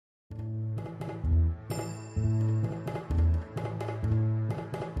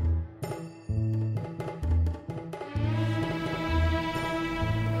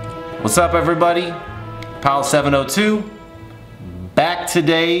What's up, everybody? Pal 702 back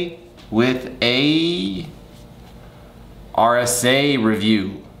today with a RSA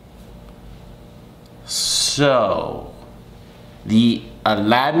review. So the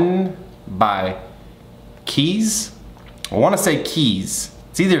Aladdin by Kaees. I want to say Kaees.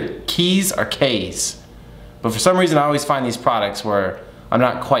 It's either Kaees or Kaees, but for some reason I always find these products where I'm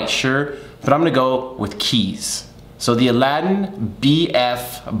not quite sure, but I'm gonna go with Kaees. So the Aladdin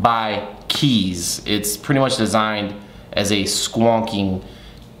BF by Kaees. It's pretty much designed as a squonking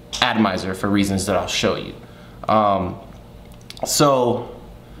atomizer for reasons that I'll show you. So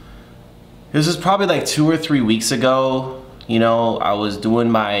this was probably like 2 or 3 weeks ago. You know, I was doing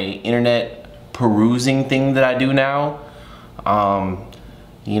my internet perusing thing that I do now.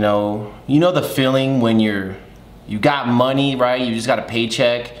 You know the feeling when you got money, right? You just got a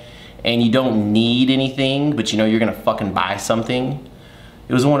paycheck and you don't need anything, but you know you're gonna fucking buy something.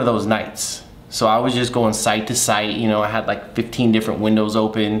 It was one of those nights. So I was just going site to site. You know, I had like 15 different windows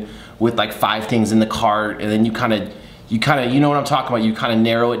open with like 5 things in the cart, and then you kind of, you know what I'm talking about. You kind of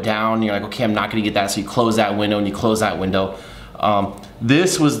narrow it down. And you're like, okay, I'm not gonna get that. So you close that window and you close that window.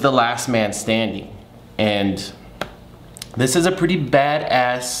 This was the last man standing, and this is a pretty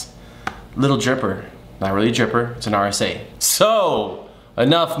badass little dripper. Not really a dripper, it's an RSA. So,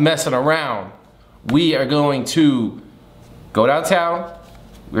 enough messing around. We are going to go downtown.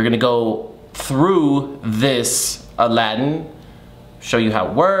 We're gonna go through this Aladdin, show you how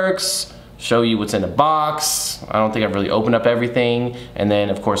it works, show you what's in the box. I don't think I've really opened up everything. And then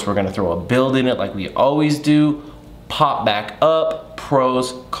of course we're gonna throw a build in it like we always do. Pop back up,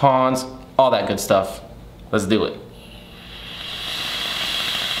 pros, cons, all that good stuff. Let's do it.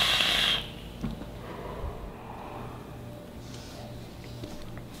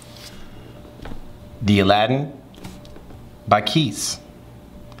 The Aladdin by Kaees.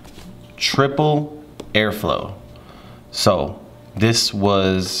 Triple airflow. So this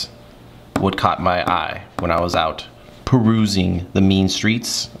was what caught my eye when I was out perusing the mean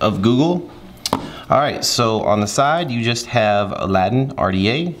streets of Google. All right, so on the side you just have Aladdin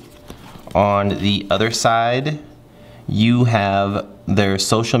RDA. On the other side you have their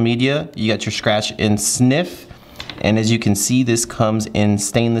social media. You got your scratch and sniff, and as you can see, this comes in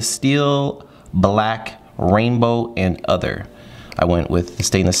stainless steel, black, rainbow, and other. I went with the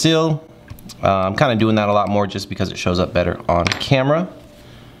stainless steel. I'm kind of doing that a lot more just because it shows up better on camera.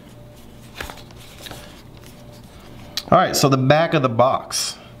 All right, so the back of the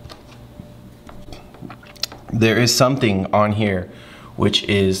box. There is something on here which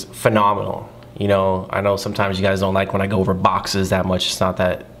is phenomenal. You know, I know sometimes you guys don't like when I go over boxes that much. It's not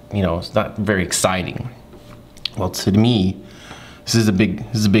that, you know, it's not very exciting. Well, to me, this is a big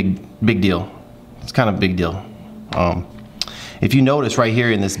deal. It's kind of a big deal. If you notice right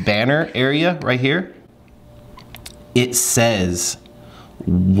here in this banner area right here, it says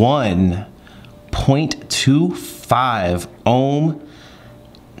 1.25 ohm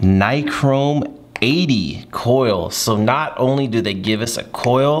nichrome 80 coil. So not only do they give us a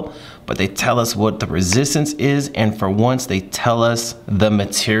coil, but they tell us what the resistance is, and for once they tell us the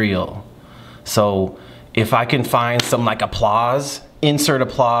material. So if I can find some like applause, insert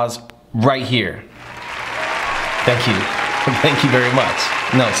applause right here. Thank you. Thank you very much.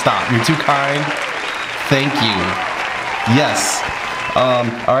 No, stop. You're too kind. Thank you. Yes.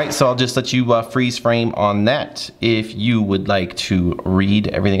 All right, so I'll just let you freeze frame on that if you would like to read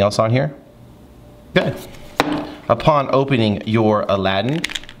everything else on here. Good. Upon opening your Aladdin,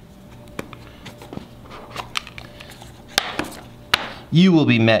 you will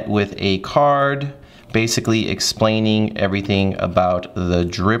be met with a card basically explaining everything about the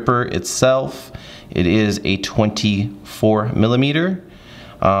dripper itself. It is a 24 millimeter.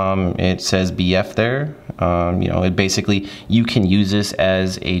 It says BF there. You know, it basically, you can use this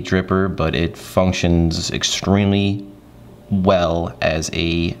as a dripper, but it functions extremely well as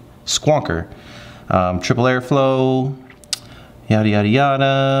a squonker. Triple airflow, yada yada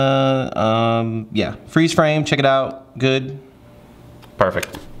yada. Yeah, freeze frame, check it out. Good.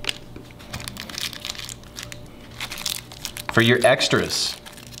 Perfect. For your extras,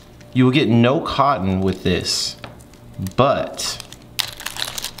 you will get no cotton with this, but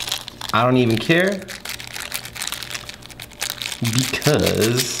I don't even care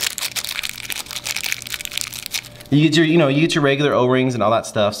because you get your, you get your regular O-rings and all that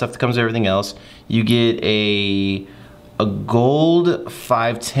stuff that comes with everything else. You get a gold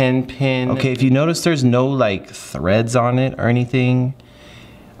 510 pin. Okay, if you notice, there's no like threads on it or anything.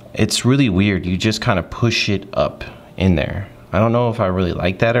 It's really weird. You just kind of push it up in there. I don't know if I really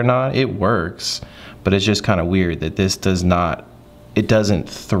like that or not. It works, but it's just kind of weird that this does not it doesn't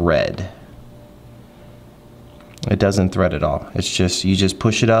thread. It doesn't thread at all. It's just, you just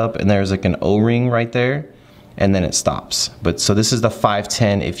push it up and there's like an O-ring right there and then it stops. But so this is the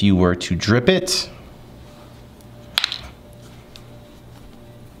 510 if you were to drip it.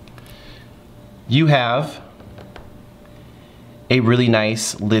 You have a really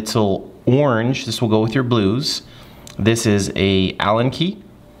nice little orange. This will go with your blues. This is a Allen key,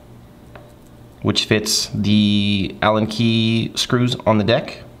 which fits the Allen key screws on the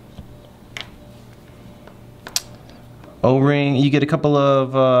deck. O-ring, you get a couple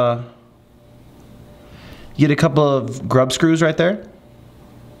of grub screws right there,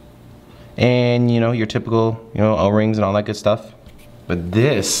 and you know, your typical, you know, O-rings and all that good stuff. But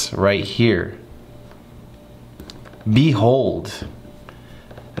this right here, behold,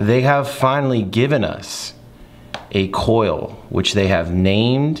 they have finally given us a coil which they have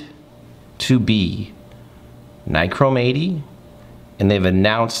named to be nichrome 80, and they've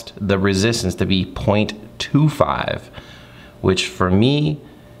announced the resistance to be 0.25, which for me,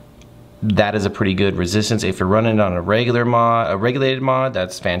 that is a pretty good resistance. If you're running it on a regular mod, a regulated mod,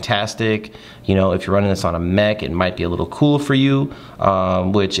 that's fantastic. You know, if you're running this on a mech, it might be a little cool for you,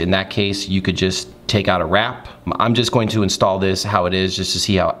 which in that case, you could just take out a wrap. I'm just going to install this how it is just to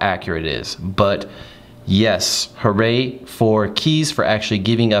see how accurate it is. But yes, hooray for Kaees for actually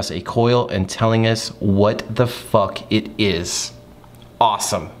giving us a coil and telling us what the fuck it is.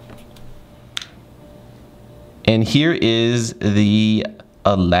 Awesome. And here is the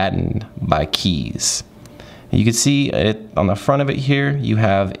Aladdin by Kaees. You can see it on the front of it here. You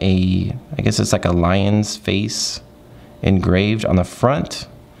have a, I guess it's like a lion's face engraved on the front.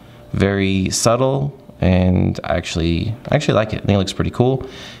 Very subtle, and I actually like it. I think it looks pretty cool.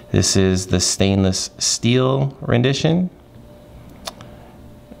 This is the stainless steel rendition.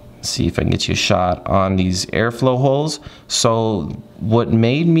 Let's see if I can get you a shot on these airflow holes. So what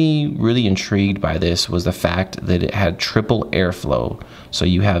made me really intrigued by this was the fact that it had triple airflow. So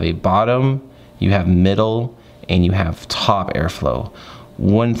you have a bottom, you have middle, and you have top airflow.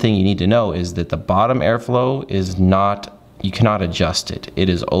 One thing you need to know is that the bottom airflow is not, you cannot adjust it. It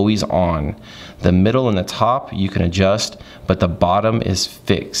is always on. The middle and the top you can adjust, but the bottom is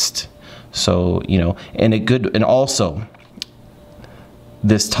fixed. So, you know, and also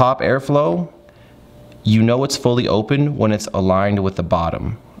this top airflow, you know it's fully open when it's aligned with the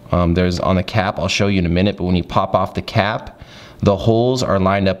bottom. There's on the cap, I'll show you in a minute, but when you pop off the cap, the holes are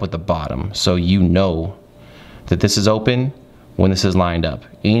lined up with the bottom. So you know that this is open when this is lined up.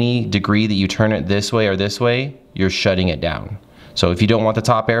 Any degree that you turn it this way or this way, you're shutting it down. So if you don't want the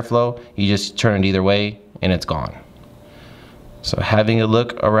top airflow, you just turn it either way and it's gone. So having a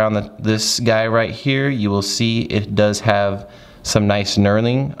look around this guy right here, you will see it does have some nice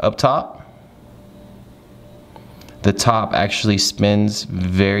knurling up top. The top actually spins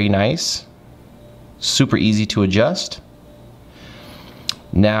very nice, super easy to adjust.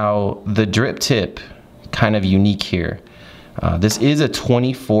 Now the drip tip, kind of unique here. This is a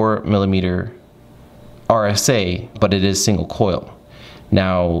 24 millimeter RSA, but it is single coil.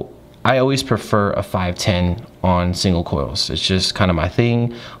 Now I always prefer a 510 on single coils. It's just kind of my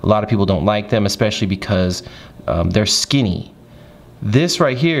thing. A lot of people don't like them, especially because they're skinny. This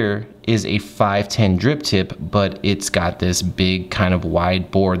right here is a 510 drip tip, but it's got this big kind of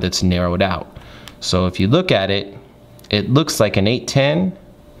wide bore that's narrowed out. So if you look at it, it looks like an 810,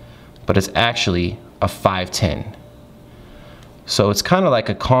 but it's actually a 510. So it's kind of like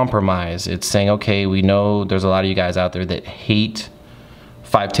a compromise. It's saying, okay, we know there's a lot of you guys out there that hate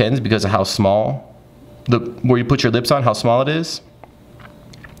 510s because of how small, where you put your lips on, how small it is.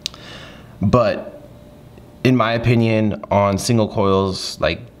 But in my opinion, on single coils,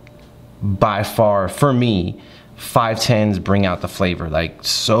 like by far, for me, 510s bring out the flavor, like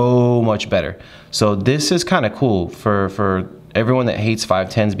so much better. So this is kind of cool for everyone that hates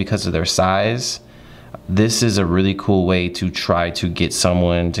 510s because of their size. This is a really cool way to try to get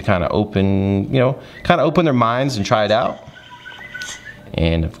someone to kind of open, you know, kind of open their minds and try it out.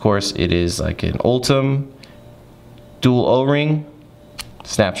 And of course it is like an Ultim dual O-ring,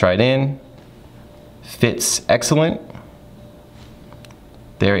 snaps right in, fits excellent.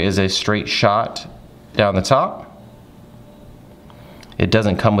 There is a straight shot down the top. It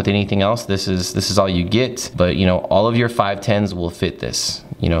doesn't come with anything else. This is all you get, but you know, all of your 510s will fit this.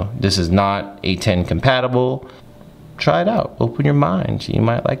 You know, this is not 810 compatible. Try it out, open your mind. You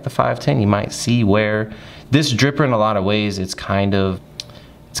might like the 510, you might see where this dripper in a lot of ways, it's kind of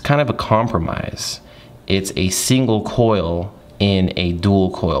a compromise. It's a single coil in a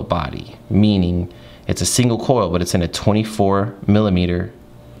dual coil body, meaning it's a single coil, but it's in a 24 millimeter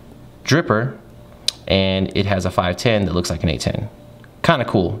dripper, and it has a 510 that looks like an 810. Kind of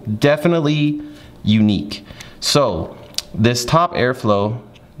cool, definitely unique. So this top airflow,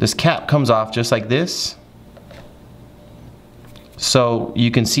 this cap comes off just like this. So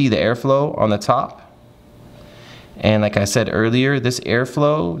you can see the airflow on the top. And like I said earlier, this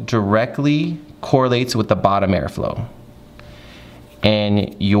airflow directly correlates with the bottom airflow.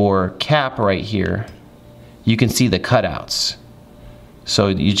 And your cap right here, you can see the cutouts. So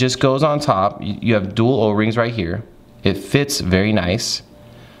it just goes on top. You have dual O-rings right here. It fits very nice.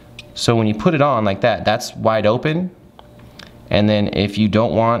 So when you put it on like that, that's wide open. And then if you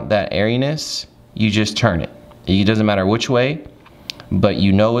don't want that airiness, you just turn it. It doesn't matter which way, but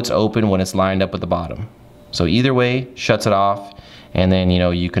you know it's open when it's lined up with the bottom. So either way, shuts it off, and then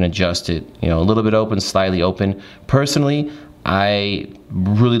you can adjust it, a little bit open, slightly open. Personally, I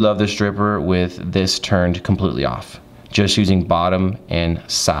really love this dripper with this turned completely off, just using bottom and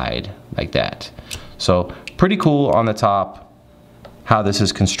side like that. So pretty cool on the top how this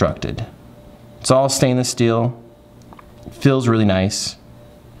is constructed. It's all stainless steel, feels really nice.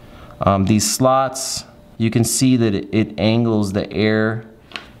 These slots, you can see that it angles the air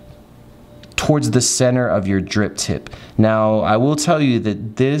towards the center of your drip tip. Now, I will tell you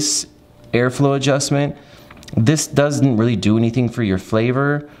that this airflow adjustment, this doesn't really do anything for your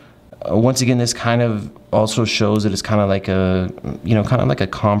flavor. Once again, this kind of also shows that it's kind of like a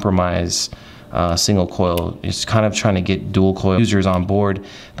compromise single coil. It's kind of trying to get dual coil users on board.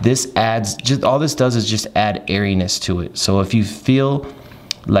 This adds, all this does is just add airiness to it. So if you feel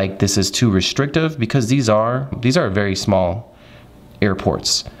like this is too restrictive, because these are very small air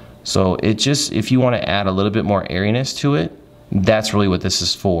ports. So it just, if you want to add a little bit more airiness to it, that's really what this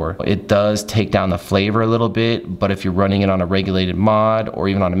is for. It does take down the flavor a little bit, but if you're running it on a regulated mod or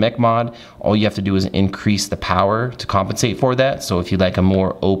even on a mech mod, all you have to do is increase the power to compensate for that. So if you like a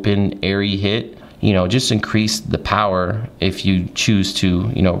more open, airy hit, just increase the power if you choose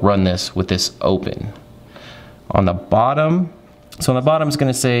to, run this with this open. On the bottom, so on the bottom is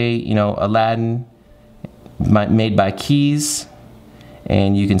going to say, Aladdin, made by Kaees.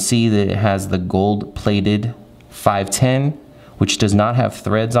 And you can see that it has the gold plated 510, which does not have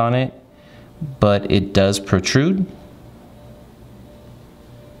threads on it, but it does protrude.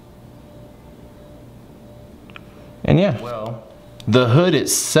 And yeah, well, the hood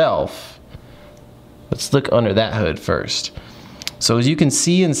itself, let's look under that hood first. So as you can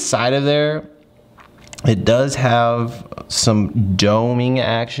see inside of there, it does have some doming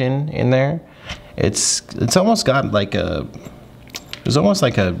action in there. It's almost got like there's almost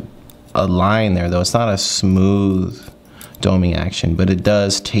like a line there, though. It's not a smooth doming action, but it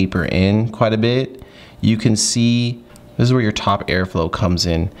does taper in quite a bit. You can see this is where your top airflow comes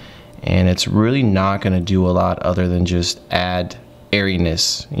in, and it's really not going to do a lot other than just add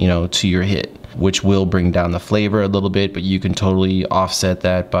airiness, to your hit, which will bring down the flavor a little bit, but you can totally offset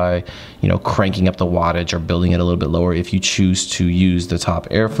that by, cranking up the wattage or building it a little bit lower if you choose to use the top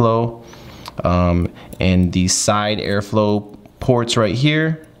airflow. And the side airflow ports right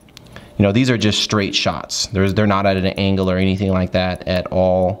here, these are just straight shots. They're not at an angle or anything like that at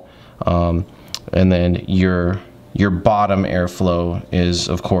all. And then your bottom airflow is,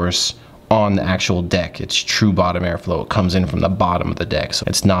 of course, on the actual deck. It's true bottom airflow. It comes in from the bottom of the deck, so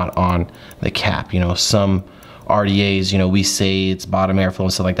it's not on the cap. Some RDAs, we say it's bottom airflow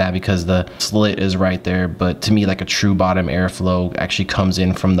and stuff like that because the slit is right there, but to me, like a true bottom airflow actually comes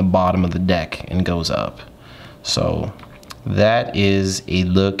in from the bottom of the deck and goes up. So that is a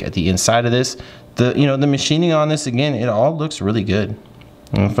look at the inside of this. The machining on this, again, it all looks really good.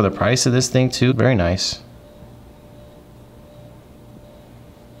 And for the price of this thing too, very nice.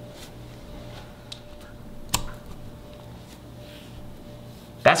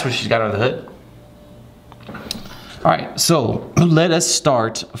 That's what she's got under the hood. All right, so let us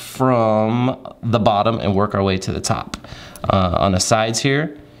start from the bottom and work our way to the top. On the sides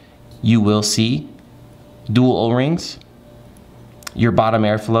here, you will see dual O-rings. Your bottom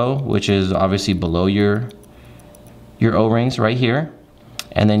airflow, which is obviously below your O-rings right here,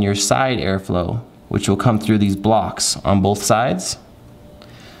 and then your side airflow, which will come through these blocks on both sides.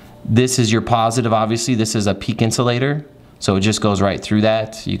 This is your positive, obviously. This is a peak insulator, so it just goes right through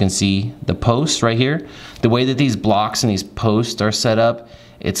that. You can see the posts right here. The way that these blocks and these posts are set up,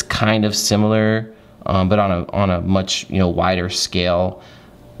 it's kind of similar, but on a much wider scale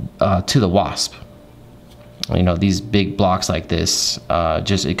to the Wasp. These big blocks like this,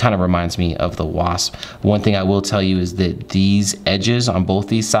 it kind of reminds me of the Wasp. One thing I will tell you is that these edges on both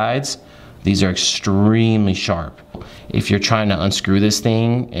these sides, these are extremely sharp. If you're trying to unscrew this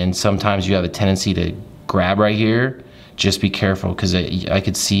thing and sometimes you have a tendency to grab right here, just be careful, because I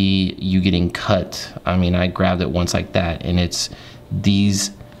could see you getting cut. I mean, I grabbed it once like that, and it's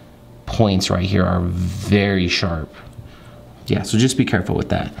these points right here are very sharp. Yeah, so just be careful with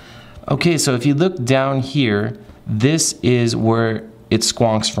that. Okay, so if you look down here, this is where it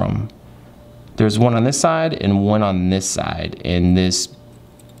squonks from. There's one on this side and one on this side, and this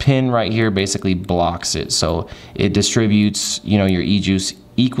pin right here basically blocks it. So it distributes, you know, your e-juice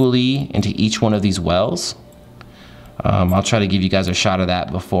equally into each one of these wells. I'll try to give you guys a shot of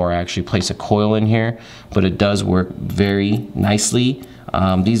that before I actually place a coil in here, but it does work very nicely.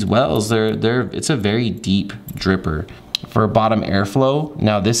 These wells, it's a very deep dripper. For bottom airflow,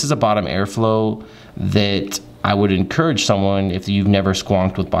 now this is a bottom airflow that I would encourage someone, if you've never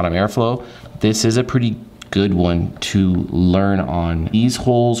squonked with bottom airflow, this is a pretty good one to learn on. These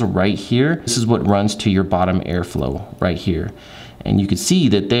holes right here, this is what runs to your bottom airflow right here. And you can see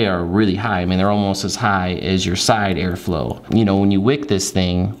that they are really high. I mean, they're almost as high as your side airflow. You know, when you wick this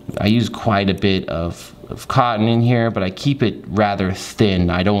thing, I use quite a bit of cotton in here, but I keep it rather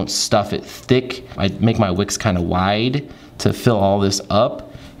thin. I don't stuff it thick. I make my wicks kind of wide to fill all this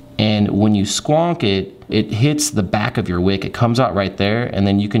up. And when you squonk it, it hits the back of your wick. It comes out right there, and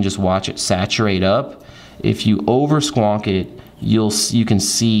then you can just watch it saturate up. If you over squonk it, you can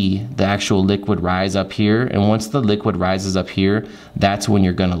see the actual liquid rise up here, and once the liquid rises up here, that's when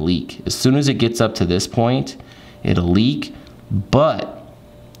you're gonna leak. As soon as it gets up to this point, it'll leak, but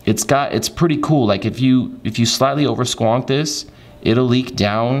it's pretty cool. Like if you slightly over squonk this, it'll leak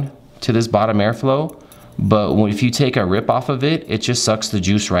down to this bottom airflow, but if you take a rip off of it, it just sucks the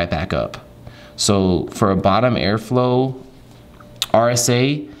juice right back up. So for a bottom airflow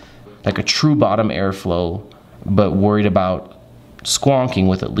RSA, like a true bottom airflow, but worried about squonking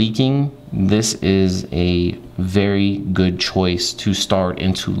with it leaking, this is a very good choice to start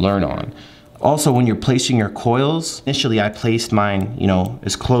and to learn on. Also, when you're placing your coils, initially I placed mine, you know,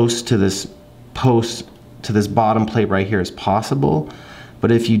 as close to this post, to this bottom plate right here as possible.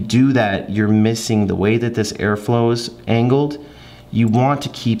 But if you do that, you're missing the way that this airflow is angled. You want to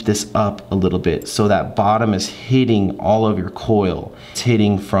keep this up a little bit so that bottom is hitting all of your coil. It's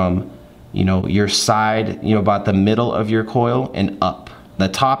hitting from, you know, your side, you know, about the middle of your coil and up. The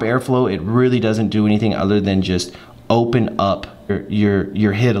top airflow, it really doesn't do anything other than just open up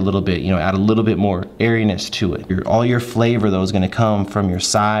your hit a little bit, you know, add a little bit more airiness to it. All your flavor though is gonna come from your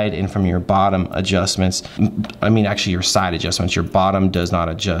side and from your bottom adjustments. I mean, actually your side adjustments, your bottom does not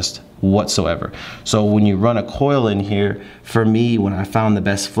adjust whatsoever. So when you run a coil in here, for me, when I found the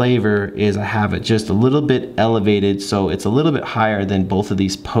best flavor is I have it just a little bit elevated, so it's a little bit higher than both of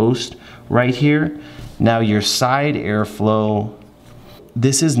these posts right here. Now your side airflow,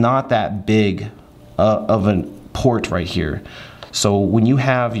 this is not that big of a port right here. So when you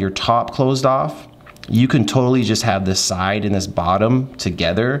have your top closed off, you can totally just have this side and this bottom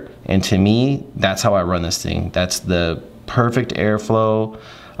together. And to me, that's how I run this thing. That's the perfect airflow.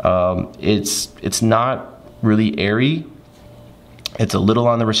 It's not really airy. It's a little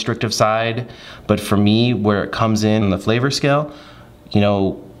on the restrictive side, but for me, where it comes in on the flavor scale, you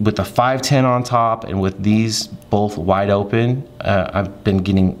know, with the 510 on top and with these both wide open, I've been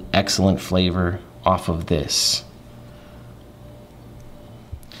getting excellent flavor off of this.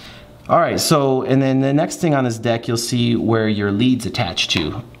 All right, so, and then the next thing on this deck, you'll see where your lead's attached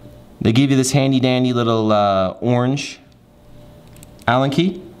to. They give you this handy dandy little orange Allen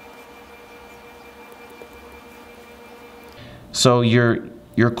key. So your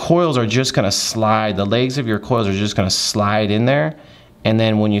coils are just gonna slide, the legs of your coils are just gonna slide in there, and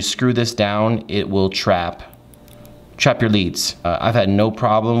then when you screw this down, it will trap your leads. I've had no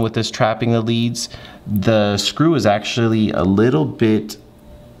problem with this trapping the leads. The screw is actually a little bit,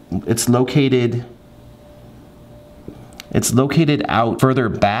 it's located out further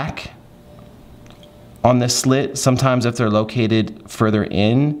back on this slit. Sometimes if they're located further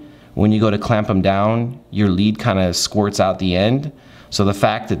in, when you go to clamp them down, your lead kind of squirts out the end. So the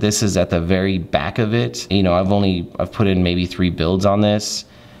fact that this is at the very back of it, you know, I've put in maybe 3 builds on this,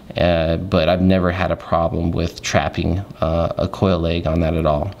 but I've never had a problem with trapping a coil leg on that at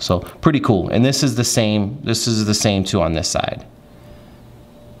all. So pretty cool. And this is the same too on this side.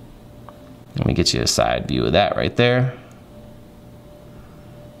 Let me get you a side view of that right there.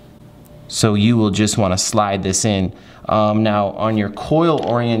 So you will just want to slide this in. Now on your coil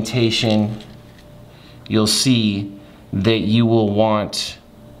orientation, you'll see that you will want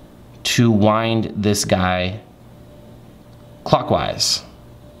to wind this guy clockwise.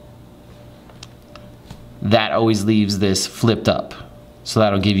 That always leaves this flipped up. So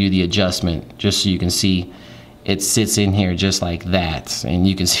that'll give you the adjustment, just so you can see it sits in here just like that, and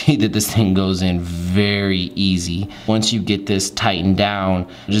you can see that this thing goes in very easy. Once you get this tightened down,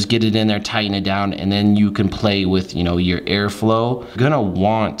 just get it in there, tighten it down, and then you can play with, you know, your airflow. You're gonna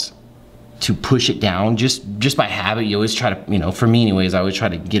want to push it down just by habit. You always try to, you know, for me anyways, I always try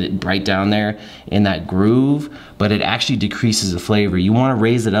to get it right down there in that groove, but it actually decreases the flavor. You want to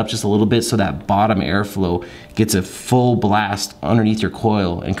raise it up just a little bit so that bottom airflow gets a full blast underneath your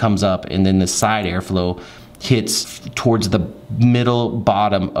coil and comes up, and then the side airflow hits towards the middle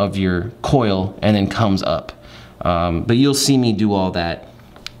bottom of your coil and then comes up. But you'll see me do all that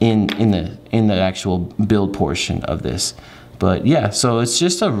in the actual build portion of this. But yeah, so it's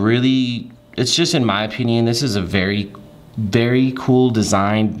just in my opinion, this is a very, very cool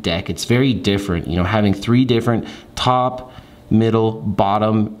design deck. It's very different, you know, having 3 different top, middle,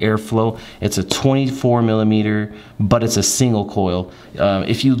 bottom airflow. It's a 24 millimeter, but it's a single coil.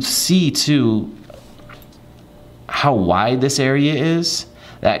 If you see too how wide this area is,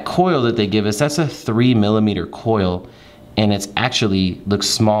 that coil that they give us, that's a 3 millimeter coil, and it's actually looks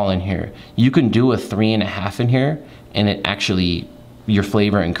small in here. You can do a 3.5 in here, and it actually, your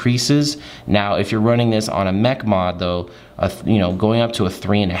flavor increases. Now, if you're running this on a mech mod though, you know, going up to a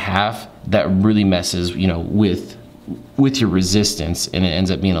 3.5, that really messes, you know, with your resistance, and it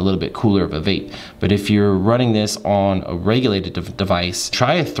ends up being a little bit cooler of a vape. But if you're running this on a regulated device,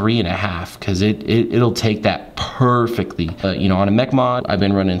 try a 3.5, because it'll take that perfectly. You know, on a mech mod, I've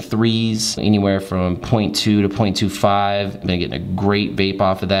been running 3s, anywhere from 0.2 to 0.25. I've been getting a great vape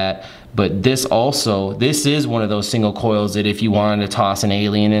off of that. But this is one of those single coils that if you wanted to toss an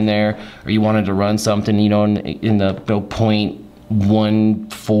alien in there, or you wanted to run something, you know, in the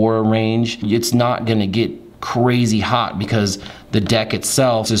 0.14 range, it's not gonna get crazy hot because the deck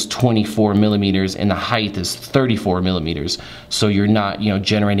itself is 24 millimeters and the height is 34 millimeters. So you're not, you know,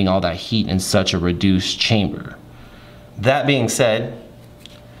 generating all that heat in such a reduced chamber. That being said,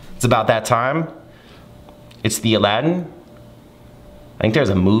 it's about that time. It's the Aladdin. I think there's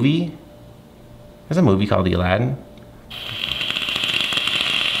a movie. There's a movie called The Aladdin.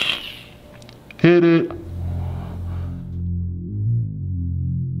 Hit it.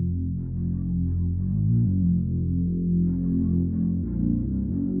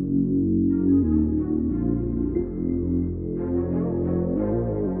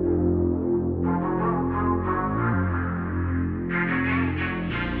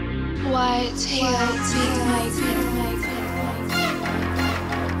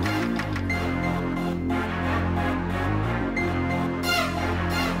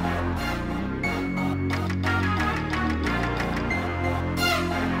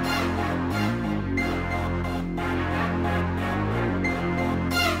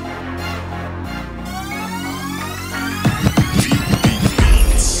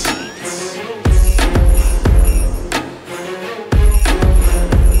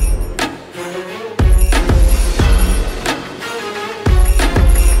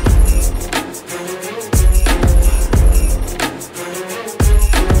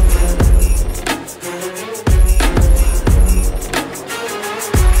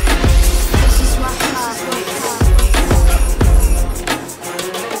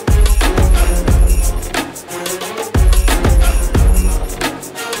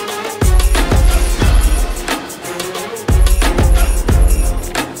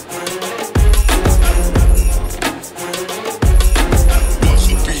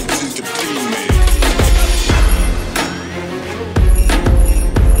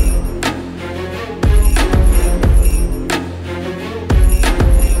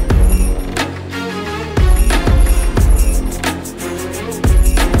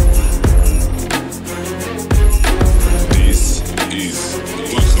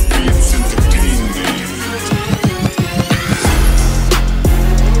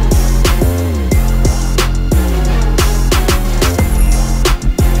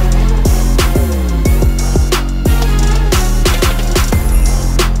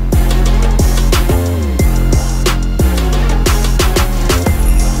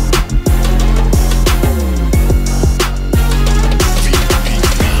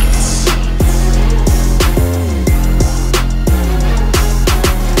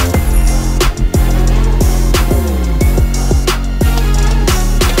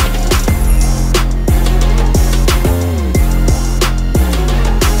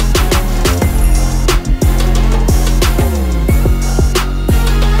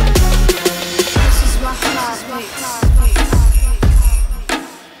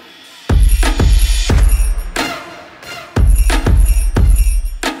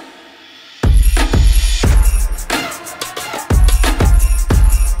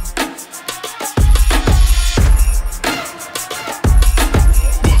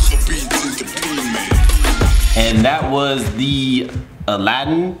 And that was the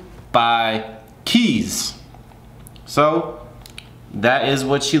Aladdin by Kaees. So that is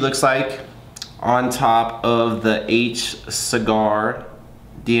what she looks like on top of the H Cigar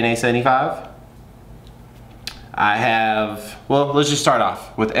DNA 75. I have, well, let's just start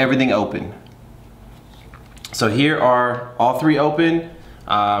off with everything open. So here are all three open.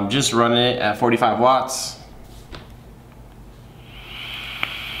 Just running it at 45 watts.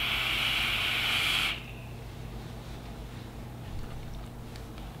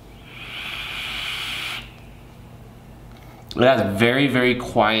 It has very, very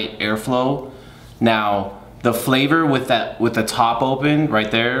quiet airflow. Now, the flavor with the top open right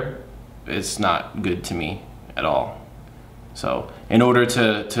there, it's not good to me at all. So, in order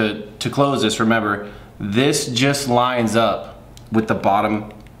to close this, remember, this just lines up with the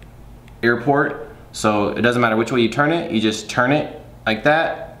bottom air port. So it doesn't matter which way you turn it, you just turn it like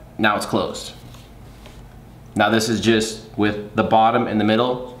that. Now it's closed. Now this is just with the bottom and the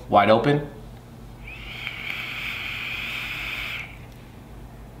middle wide open.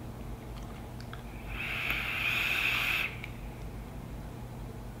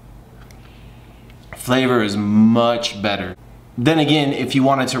 Flavor is much better. Then again, if you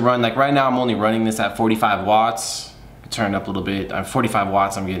wanted to run, like right now I'm only running this at 45 watts. Turn it up a little bit. I'm 45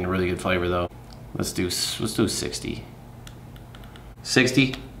 watts, I'm getting a really good flavor though. Let's do 60.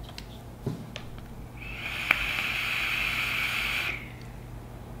 60.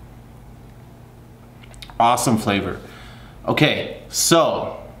 Awesome flavor. Okay,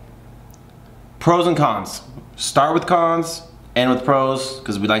 so pros and cons. Start with cons, end with pros,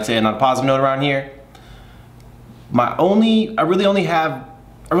 because we like to end on a positive note around here. I really only have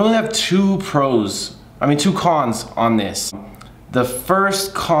two cons on this. The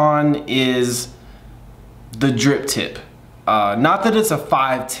first con is the drip tip. Not that it's a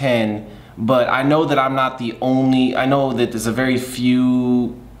 510, but I know that I'm not the only, I know that there's a very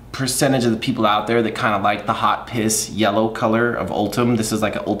few percentage of the people out there that kind of like the hot piss yellow color of Ultim. This is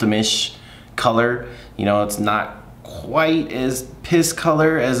like an Ultimish color. You know, it's not quite as piss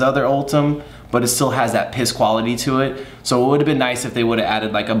color as other Ultim, but it still has that piss quality to it. So it would have been nice if they would have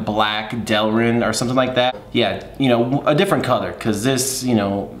added like a black Delrin or something like that. Yeah, you know, a different color, because this, you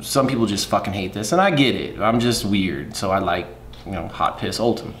know, some people just fucking hate this, and I get it. I'm just weird, so I like, you know, hot piss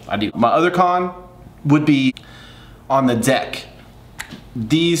Ultim. I do. My other con would be on the deck.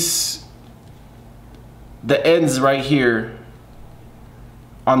 The ends right here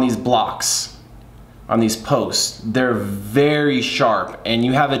on these blocks, on these posts, they're very sharp, and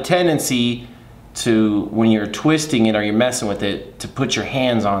you have a tendency to, when you're twisting it or you're messing with it, to put your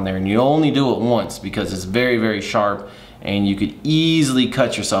hands on there, and you only do it once because it's very, very sharp and you could easily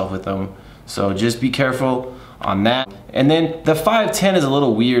cut yourself with them. So just be careful on that. And then the 510 is a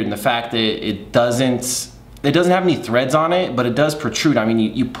little weird in the fact that it doesn't have any threads on it, but it does protrude. I mean,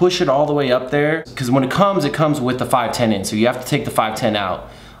 you push it all the way up there, because when it comes with the 510 in, so you have to take the 510 out.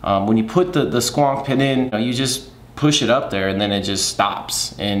 When you put the SQUONK pin in, you know, you just push it up there and then it just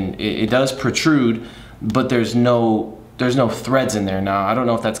stops, and it does protrude, but there's no threads in there. Now I don't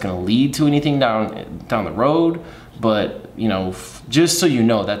know if that's going to lead to anything down the road, but you know, just so you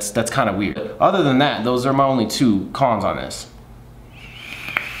know, that's kind of weird. Other than that, those are my only two cons on this.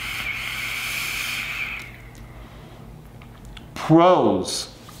 Pros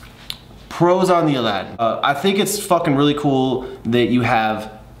on the Aladdin. I think it's fucking really cool that you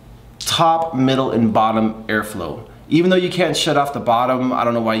have top, middle, and bottom airflow. Even though you can't shut off the bottom, I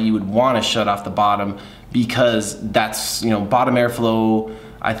don't know why you would want to shut off the bottom, because that's, you know, bottom airflow.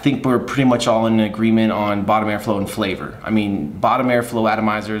 I think we're pretty much all in agreement on bottom airflow and flavor. I mean, bottom airflow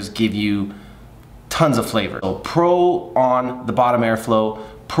atomizers give you tons of flavor. So pro on the bottom airflow,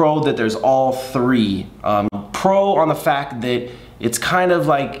 pro that there's all three. Pro on the fact that it's kind of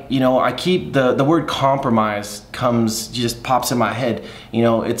like, you know, I keep the word compromise just pops in my head. You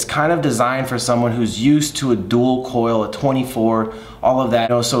know, it's kind of designed for someone who's used to a dual coil, a 24, all of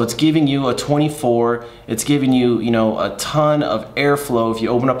that. You know, so it's giving you a 24, it's giving you, you know, a ton of airflow. If you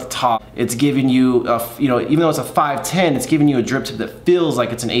open up the top, it's giving you, you know, even though it's a 510, it's giving you a drip tip that feels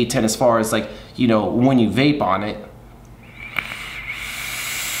like it's an 810 as far as like, you know, when you vape on it.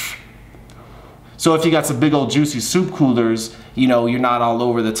 So if you got some big old juicy soup coolers, you know, you're not all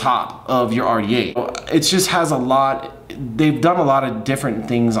over the top of your RD8. It just has a lot, they've done a lot of different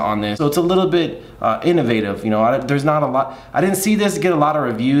things on this. So it's a little bit innovative, you know, there's not a lot, I didn't see this get a lot of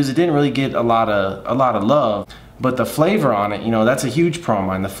reviews. It didn't really get a lot of love, but the flavor on it, you know, that's a huge pro of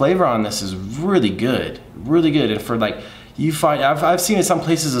mine. The flavor on this is really good, really good. And for like, you find, I've seen it some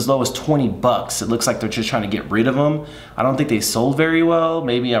places as low as 20 bucks. It looks like they're just trying to get rid of them. I don't think they sold very well.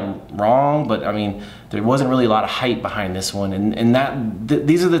 Maybe I'm wrong, but I mean, there wasn't really a lot of hype behind this one. And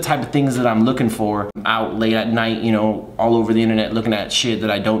these are the type of things that I'm looking for out late at night, you know, all over the internet looking at shit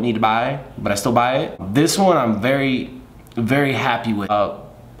that I don't need to buy, but I still buy it. This one I'm very, very happy with.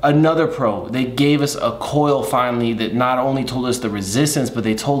 Another pro, they gave us a coil finally that not only told us the resistance, but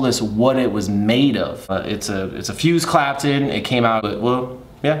they told us what it was made of. It's a fuse Clapton. It came out, well,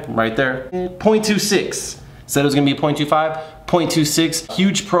 yeah, right there. 0.26. Said it was gonna be 0.25. 0.26,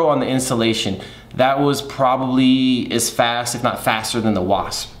 huge pro on the installation. That was probably as fast, if not faster than the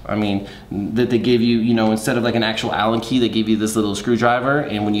Wasp. I mean, that they gave you, you know, instead of like an actual Allen key, they gave you this little screwdriver,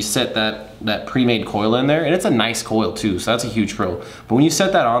 and when you set that pre-made coil in there, and it's a nice coil too, so that's a huge pro. But when you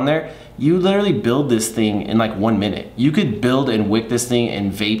set that on there, you literally build this thing in like 1 minute. You could build and wick this thing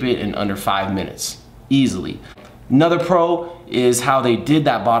and vape it in under 5 minutes, easily. Another pro is how they did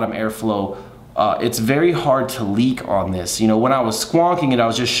that bottom airflow. It's very hard to leak on this. You know, when I was squonking it, I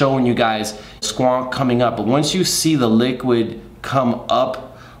was just showing you guys squonk coming up, but once you see the liquid come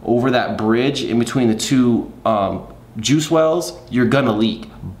up over that bridge in between the two juice wells, you're gonna leak.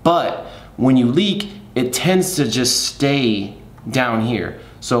 But when you leak, it tends to just stay down here.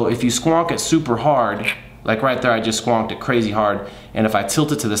 So if you squonk it super hard, like right there, I just squonked it crazy hard, and if I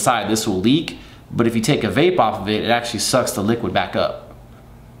tilt it to the side, this will leak. But if you take a vape off of it, it actually sucks the liquid back up.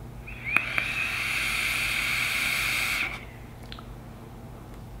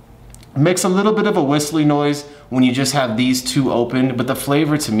 Makes a little bit of a whistly noise when you just have these two open, but the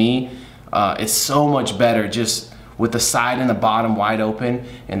flavor to me is so much better just with the side and the bottom wide open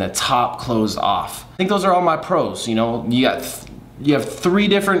and the top closed off. I think those are all my pros. You know, you have 3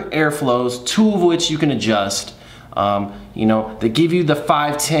 different airflows, 2 of which you can adjust. You know, they give you the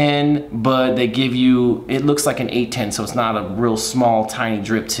 510, but they give you, it looks like an 810, so it's not a real small, tiny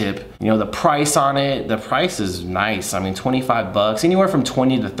drip tip. You know, the price on it, the price is nice. I mean, 25 bucks, anywhere from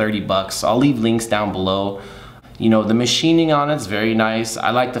 20 to 30 bucks. I'll leave links down below. You know, the machining on it's very nice.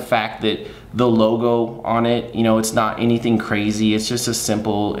 I like the fact that the logo on it, you know, it's not anything crazy. It's just a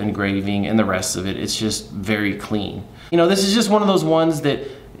simple engraving, and the rest of it, it's just very clean. You know, this is just one of those ones that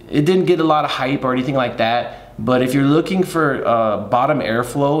it didn't get a lot of hype or anything like that. But if you're looking for bottom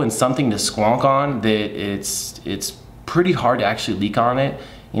airflow and something to squonk on, that it's pretty hard to actually leak on it.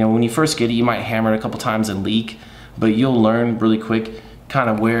 You know, when you first get it, you might hammer it a couple times and leak, but you'll learn really quick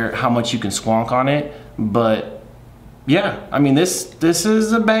kind of how much you can squonk on it. But yeah, I mean, this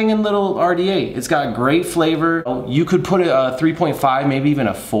is a banging little RDA. It's got great flavor. You could put a 3.5, maybe even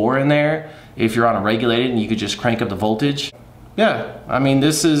a 4 in there if you're on a regulated, and you could just crank up the voltage. Yeah, I mean,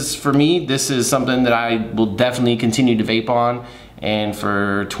 this is, for me, this is something that I will definitely continue to vape on, and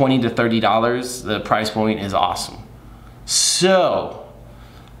for $20 to $30, the price point is awesome. So,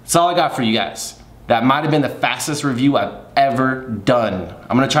 that's all I got for you guys. That might have been the fastest review I've ever done.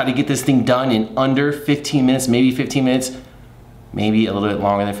 I'm gonna try to get this thing done in under 15 minutes, maybe 15 minutes, maybe a little bit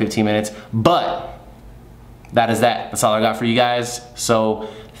longer than 15 minutes, but that is that. That's all I got for you guys. So,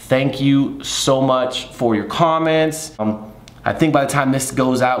 thank you so much for your comments. I think by the time this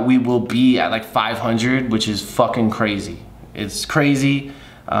goes out, we will be at like 500, which is fucking crazy. It's crazy.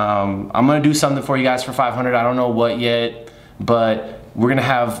 I'm gonna do something for you guys for 500. I don't know what yet, but we're gonna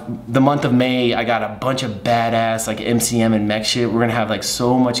have the month of May. I got a bunch of badass like MCM and mech shit. We're gonna have like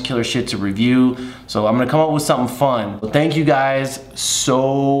so much killer shit to review. So I'm gonna come up with something fun. Well, thank you guys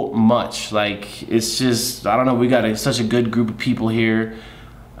so much. Like, it's just, I don't know, we got such a good group of people here.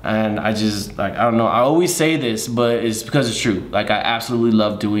 And I just, like, I don't know, I always say this, but it's because it's true. Like, I absolutely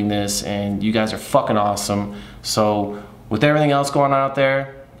love doing this, and you guys are fucking awesome. So, with everything else going on out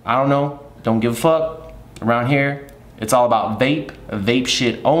there, I don't know, don't give a fuck. Around here, it's all about vape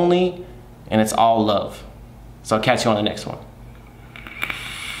shit only, and it's all love. So I'll catch you on the next one.